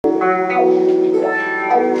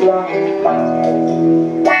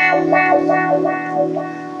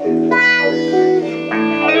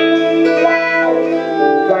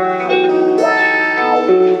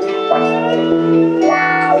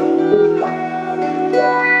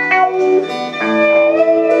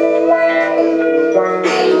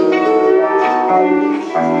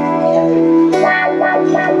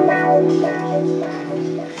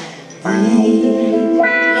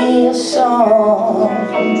This song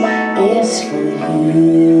is for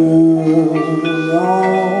you.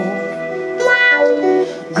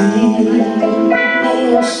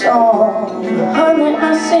 This song, honey, I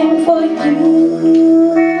sing for you.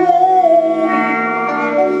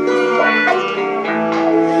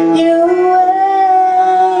 You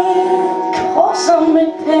ain't causing me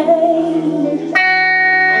pain.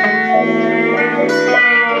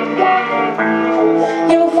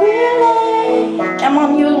 You really, come on,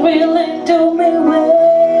 you really do me well.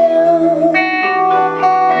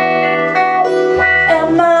 And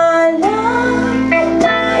my love,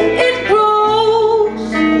 it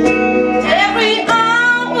grows every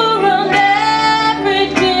hour and every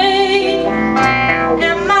day.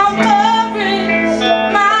 And my worries,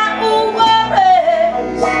 my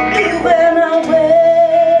worries, you went away.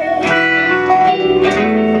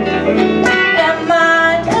 And my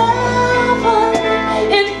love,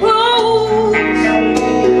 it grows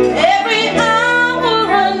every hour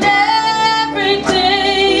and every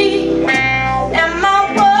day. And my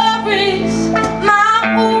worries,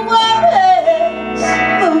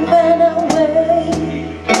 moving away.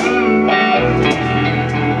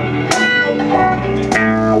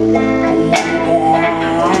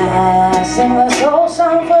 I sing this whole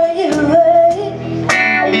song for you,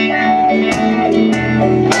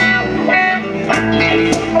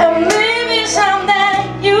 and maybe someday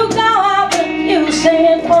you go out and you sing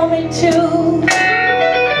it for me too.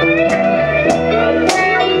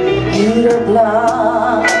 You the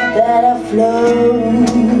blood that I flow